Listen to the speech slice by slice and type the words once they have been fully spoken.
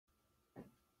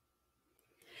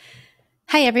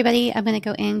Hi, everybody. I'm going to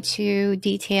go into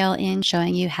detail in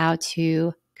showing you how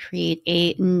to create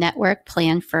a network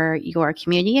plan for your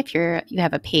community if you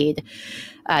have a paid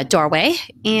doorway.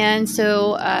 And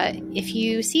so if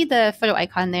you see the photo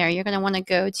icon there, you're going to want to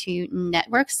go to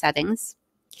network settings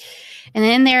and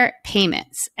then there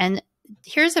payments. And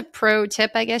here's a pro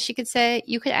tip, I guess you could say.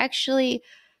 You could actually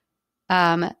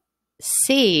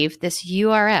save this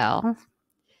URL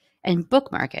and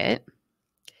bookmark it,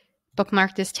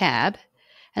 bookmark this tab.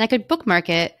 And I could bookmark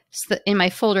it in my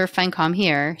folder Finecom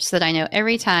here so that I know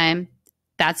every time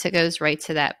it goes right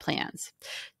to that plans.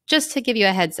 Just to give you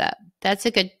a heads up,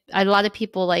 a lot of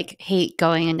people hate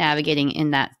going and navigating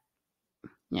in that,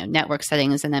 network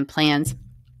settings and then plans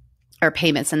or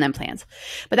payments and then plans.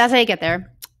 But that's how you get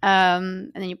there.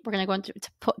 And then we're going to go into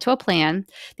to a plan.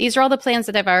 These are all the plans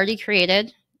that I've already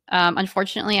created.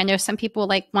 Unfortunately, I know some people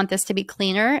want this to be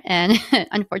cleaner, and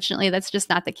unfortunately, that's just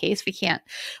not the case. We can't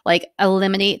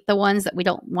eliminate the ones that we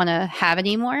don't want to have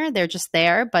anymore. They're just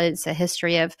there, but it's a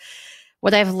history of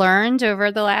what I've learned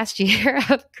over the last year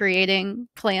of creating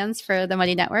plans for the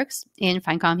Muddy Networks in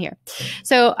Finecom here.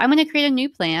 So I'm going to create a new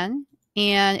plan,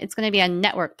 and it's going to be a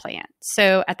network plan.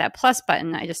 So at that plus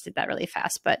button, I just did that really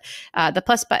fast, but the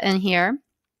plus button here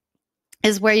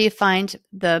is where you find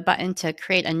the button to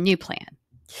create a new plan.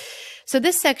 So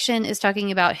this section is talking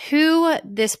about who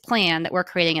this plan that we're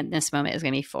creating at this moment is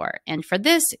going to be for. And for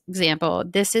this example,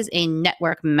 this is a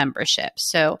network membership.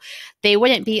 So they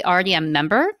wouldn't be already a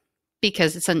member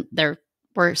because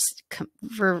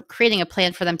we're creating a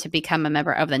plan for them to become a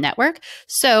member of the network.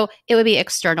 So it would be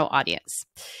external audience.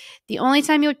 The only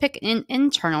time you would pick an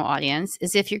internal audience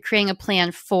is if you're creating a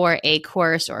plan for a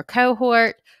course or a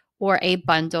cohort or a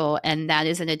bundle, and that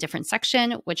is in a different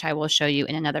section, which I will show you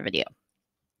in another video.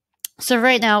 So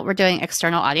right now we're doing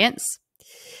external audience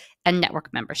and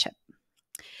network membership.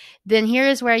 Then here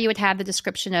is where you would have the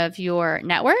description of your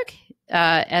network.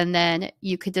 And then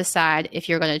you could decide if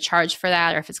you're going to charge for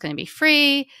that or if it's going to be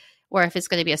free or if it's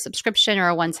going to be a subscription or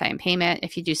a one-time payment.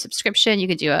 If you do subscription, you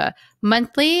could do a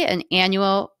monthly, an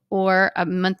annual, or a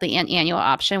monthly and annual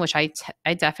option, which I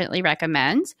definitely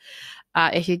recommend.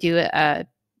 If you do a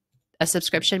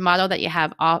subscription model that you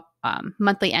have all,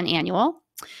 monthly and annual.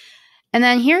 And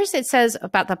then it says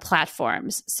about the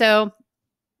platforms. So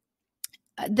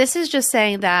this is just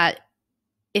saying that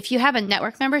if you have a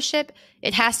network membership,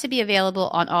 it has to be available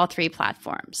on all three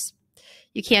platforms.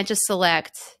 You can't just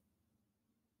select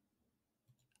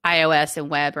iOS and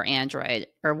web or Android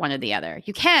or one or the other.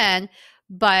 You can,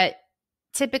 but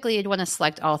typically you'd want to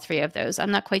select all three of those.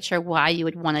 I'm not quite sure why you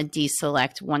would want to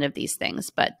deselect one of these things,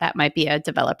 but that might be a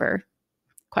developer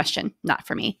question, not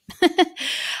for me.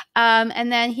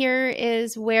 And then here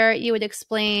is where you would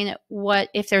explain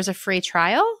if there's a free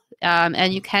trial,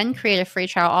 and you can create a free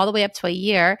trial all the way up to a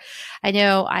year. I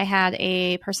know I had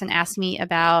a person ask me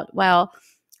about, well,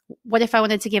 what if I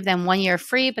wanted to give them 1 year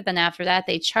free, but then after that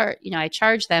I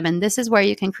charge them. And this is where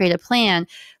you can create a plan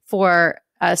for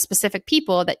specific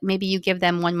people that maybe you give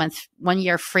them 1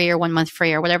 year free or 1 month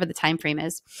free or whatever the time frame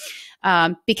is,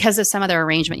 because of some other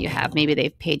arrangement you have. Maybe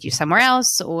they've paid you somewhere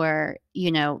else, or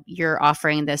you're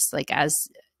offering this as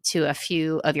to a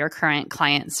few of your current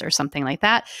clients or something like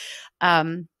that.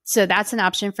 So that's an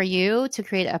option for you to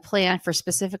create a plan for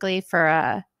specifically for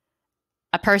a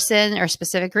person or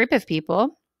specific group of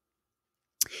people,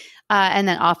 and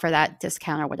then offer that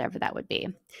discount or whatever that would be.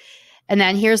 And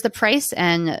then here's the price.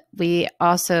 And we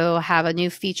also have a new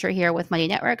feature here with Muddy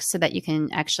Networks so that you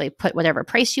can actually put whatever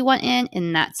price you want in.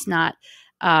 And that's not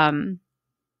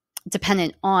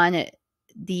dependent on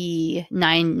the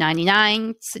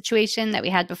 $9.99 situation that we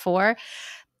had before.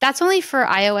 That's only for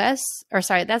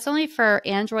that's only for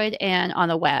Android and on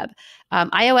the web.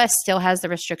 iOS still has the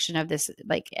restriction of this,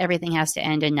 everything has to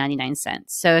end in 99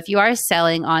 cents. So if you are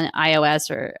selling on iOS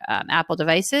or Apple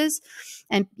devices,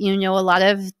 and a lot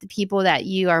of the people that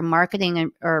you are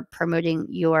marketing or promoting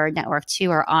your network to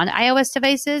are on iOS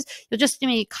devices, you'll just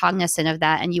be cognizant of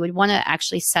that. And you would want to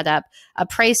actually set up a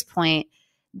price point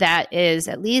that is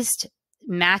at least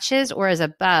matches or is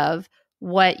above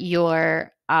what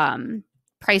your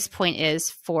price point is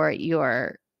for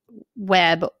your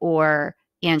web or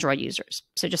Android users.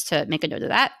 So just to make a note of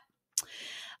that.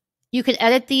 You can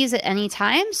edit these at any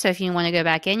time. So if you want to go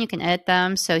back in, you can edit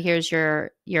them. So here's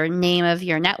your name of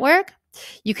your network.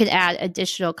 You could add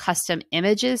additional custom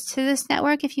images to this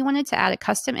network if you wanted to add a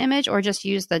custom image, or just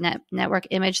use the network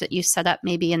image that you set up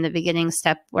maybe in the beginning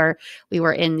step where we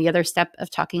were in the other step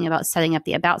of talking about setting up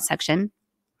the about section.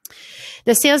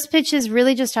 The sales pitch is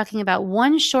really just talking about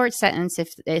one short sentence.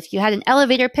 If you had an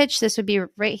elevator pitch, this would be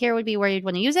right here would be where you'd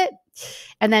want to use it.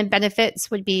 And then benefits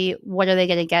would be what are they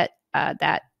going to get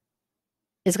that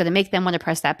is going to make them want to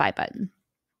press that buy button.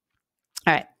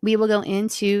 All right, we will go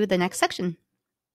into the next section.